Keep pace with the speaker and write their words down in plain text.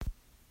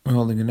We're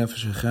holding a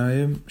Nefesh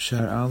HaChaim,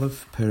 Shaar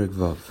Aleph, Perek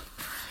Vav.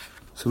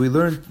 So we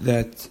learned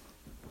that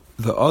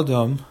the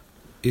Adam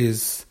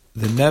is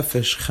the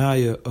Nefesh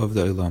Chaya of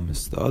the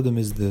Olamis. The Adam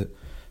is the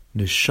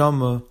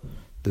Neshama,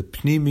 the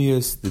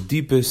Pnimius, the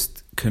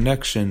deepest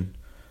connection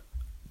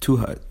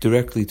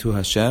directly to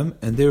Hashem,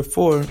 and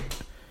therefore,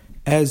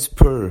 as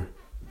per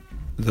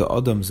the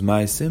Adam's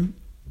Maisim,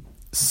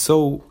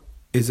 so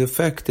is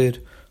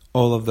affected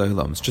all of the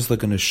Olamis. Just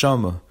like a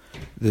Neshama,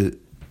 the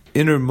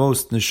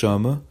innermost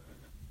Neshama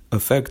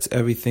affects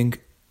everything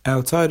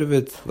outside of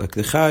it, like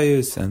the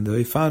Chayas and the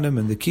Ifanim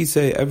and the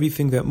Kisei,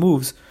 everything that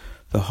moves.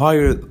 The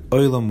higher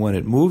Olam, when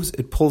it moves,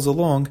 it pulls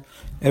along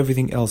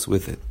everything else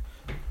with it.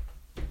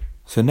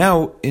 So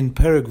now in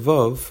Perek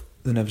Vav,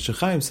 the Nefesh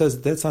HaChaim says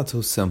that's not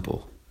so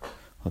simple.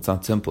 Well, it's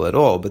not simple at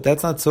all, but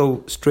that's not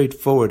so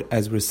straightforward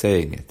as we're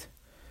saying it.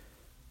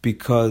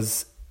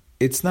 Because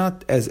it's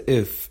not as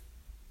if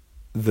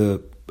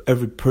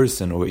every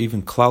person, or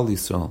even Klal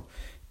Yisrael,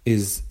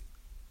 is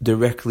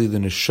directly the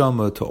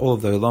neshama to all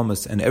of the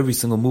olamas, and every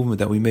single movement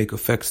that we make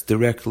affects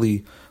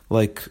directly,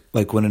 like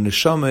when a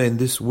neshama in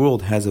this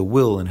world has a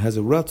will and has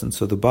a ratzon,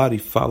 so the body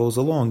follows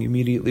along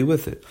immediately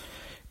with it.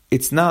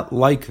 It's not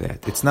like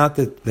that. It's not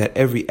that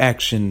every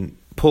action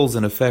pulls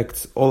and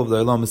affects all of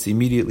the olamas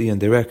immediately and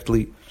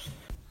directly.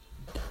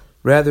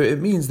 Rather, it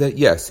means that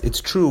yes,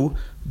 it's true,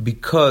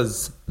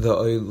 because the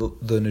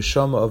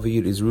neshama of a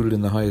yid is rooted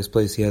in the highest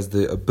place, he has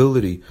the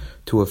ability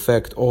to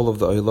affect all of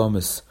the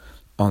olamas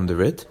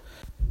under it.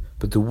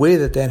 But the way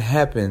that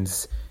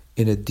happens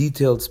in a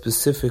detailed,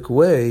 specific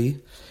way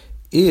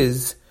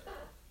is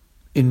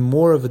in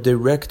more of a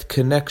direct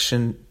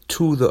connection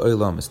to the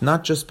Olamis.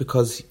 Not just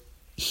because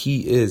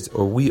he is,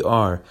 or we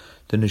are,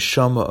 the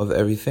neshama of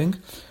everything,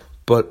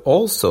 but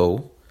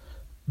also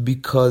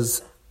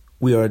because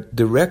we are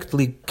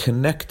directly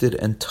connected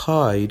and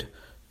tied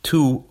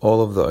to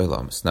all of the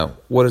Olamis. Now,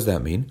 what does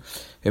that mean?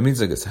 It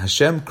means like this.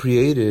 Hashem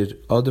created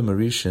Adam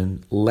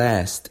Arishan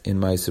last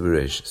in Ma'aseh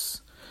Bereshis.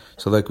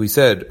 So like we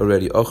said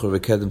already,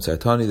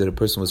 that a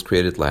person was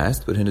created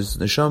last, but his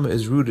neshama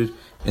is rooted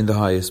in the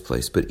highest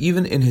place. But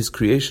even in his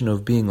creation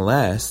of being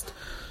last,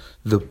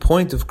 the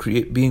point of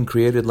being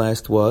created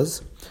last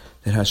was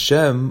that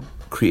Hashem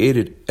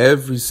created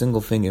every single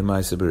thing in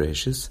Ma'aseh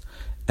Bereshis,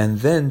 and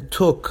then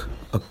took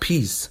a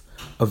piece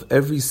of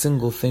every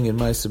single thing in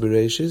Ma'aseh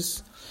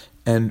Bereshis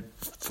and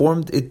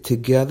formed it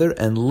together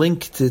and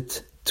linked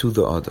it to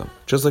the Adam.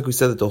 Just like we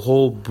said that the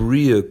whole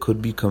Bria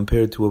could be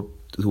compared to a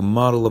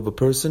model of a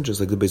person, just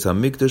like the Beis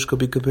HaMikdash could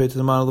be compared to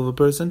the model of a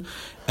person,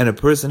 and a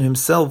person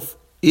himself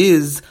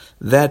is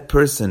that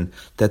person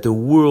that the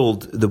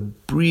world, the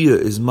Bria,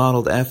 is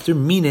modeled after,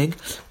 meaning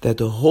that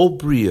the whole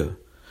Bria,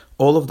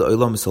 all of the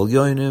Olamas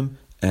Alyonim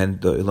and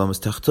the Olamas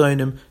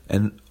Tachtoinim,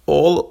 and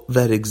all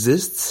that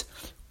exists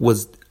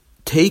was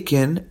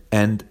taken,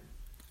 and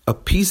a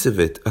piece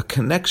of it, a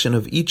connection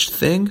of each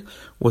thing,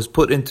 was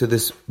put into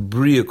this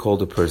Bria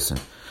called a person.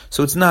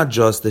 So it's not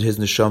just that his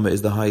neshama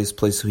is the highest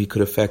place so he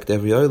could affect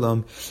every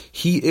olam.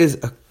 He is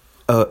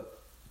a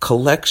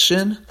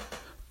collection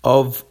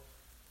of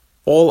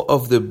all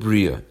of the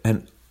Bria.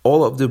 And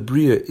all of the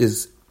Bria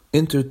is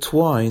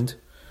intertwined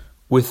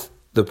with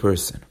the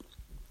person.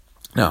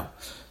 Now,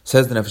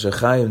 says the Nefesh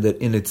HaChaim that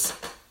in its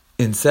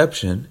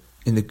inception,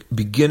 in the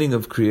beginning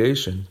of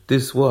creation,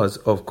 this was,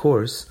 of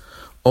course,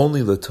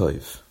 only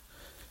L'Toiv.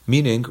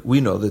 Meaning,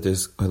 we know that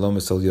there's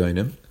Olamas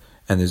Alyonim,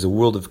 and there's a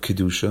world of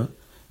Kedusha,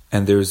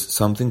 and there's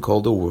something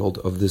called the world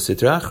of the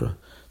Sitra Achra.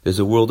 There's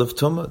a world of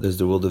Tumah, there's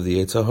the world of the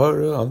Yetzer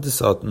Hara, of the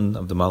Satan,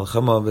 of the Malach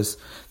HaMavis.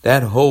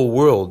 That whole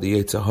world, the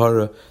Yetzer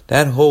Hara,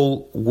 that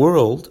whole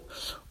world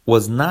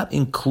was not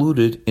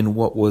included in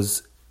what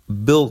was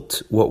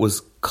built, what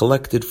was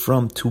collected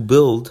from to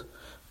build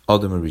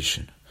Adam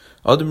Arishan.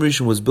 Adam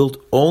Arishan was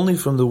built only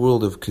from the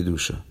world of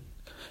Kedusha.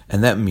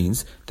 And that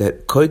means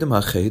that Koydem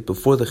HaChet,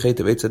 before the Chet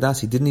of Eitz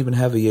Hadas, he didn't even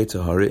have a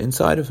Yetzer Hara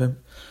inside of him.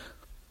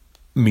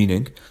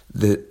 Meaning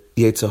that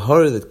Yetzer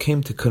Hara that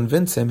came to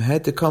convince him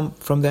had to come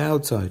from the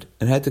outside,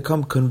 and had to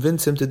come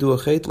convince him to do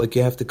a chet, like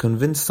you have to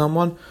convince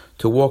someone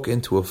to walk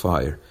into a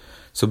fire.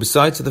 So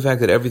besides the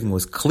fact that everything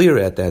was clear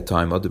at that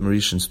time, Adam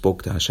Arishan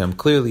spoke to Hashem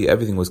clearly,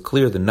 everything was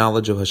clear, the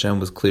knowledge of Hashem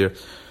was clear,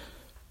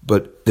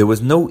 but there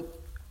was no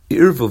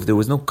irvuv, there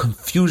was no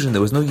confusion,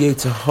 there was no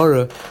Yetzer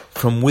Hara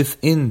from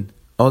within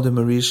Adam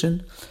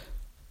Arishan.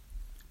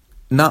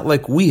 Not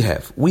like we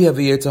have. We have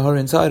a Yetzer Hara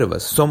inside of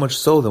us. So much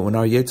so that when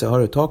our Yetzer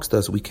Hara talks to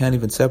us, we can't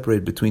even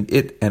separate between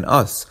it and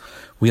us.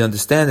 We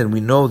understand and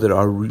we know that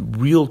our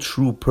real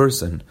true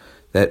person,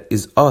 that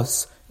is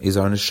us, is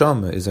our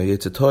neshama, is our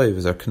Yetzer Toiv,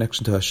 is our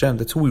connection to Hashem.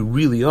 That's who we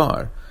really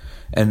are.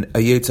 And a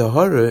Yetzer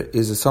Hara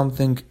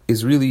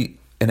is really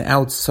an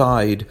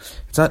outside,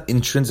 it's not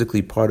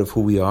intrinsically part of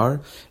who we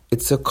are.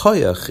 It's a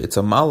koyach, it's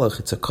a malach,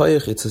 it's a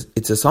koyach,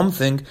 it's a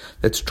something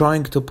that's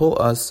trying to pull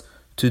us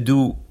to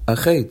do a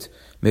chet.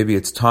 Maybe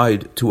it's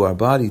tied to our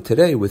body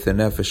today with the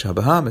Nefesh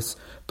HaBahamis,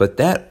 but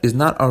that is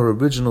not our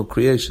original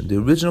creation. The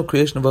original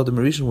creation of Adam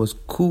Arishan was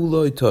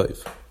Kuloi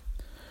Toiv.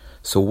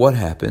 So what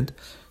happened?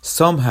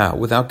 Somehow,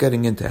 without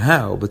getting into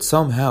how, but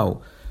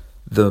somehow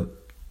the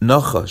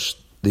Nachash,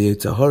 the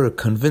Yetzer Hara,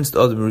 convinced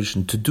Adam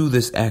Rishon to do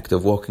this act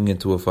of walking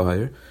into a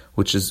fire,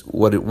 which is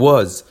what it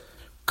was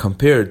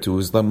compared to,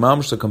 is like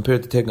Mamshla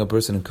compared to taking a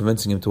person and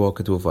convincing him to walk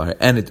into a fire,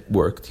 and it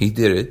worked, he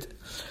did it.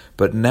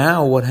 But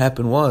now what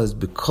happened was,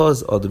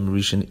 because Adam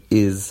Rishon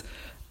is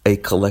a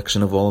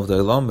collection of all of the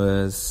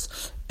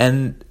Ilamas,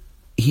 and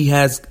he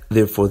has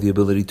therefore the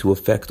ability to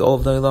affect all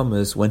of the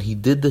Ilamas, when he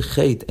did the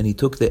Chait and he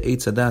took the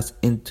Eitz Hadas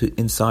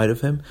inside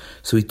of him,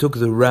 so he took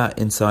the Ra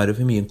inside of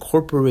him, he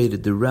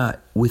incorporated the Ra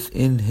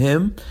within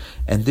him,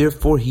 and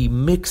therefore he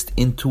mixed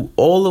into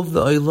all of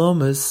the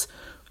Ilamas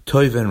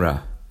Tov and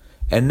Ra.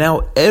 And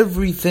now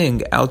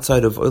everything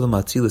outside of Olam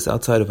Atzilus,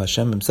 outside of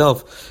Hashem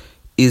himself,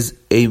 is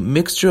a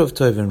mixture of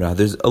Tov and Ra.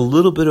 There's a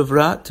little bit of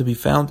Ra to be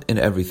found in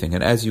everything.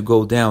 And as you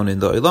go down in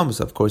the Olamas,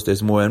 of course,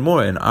 there's more and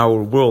more. And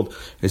our world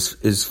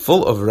is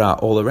full of Ra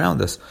all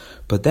around us.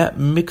 But that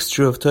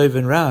mixture of Tov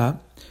and Ra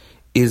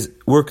is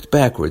worked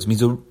backwards. It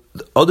means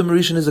Adam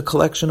Rishon is a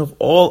collection of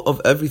all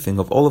of everything,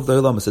 of all of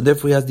the Olamas. And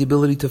therefore he has the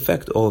ability to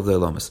affect all of the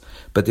Olamas.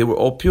 But they were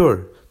all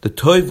pure. The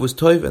Tov was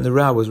Tov and the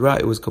Ra was Ra.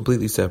 It was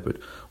completely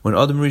separate. When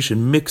Adam Rishon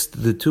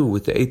mixed the two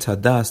with the Eitz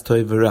Hadas,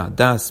 Tov and Ra,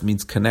 Das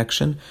means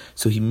connection.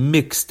 So he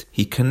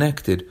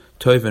connected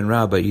Tov and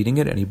Ra by eating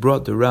it, and he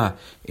brought the Ra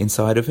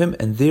inside of him,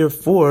 and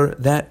therefore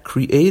that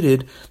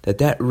created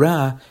that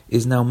Ra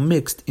is now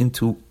mixed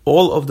into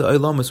all of the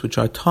Ilamas which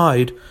are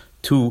tied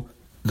to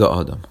the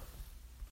Adam.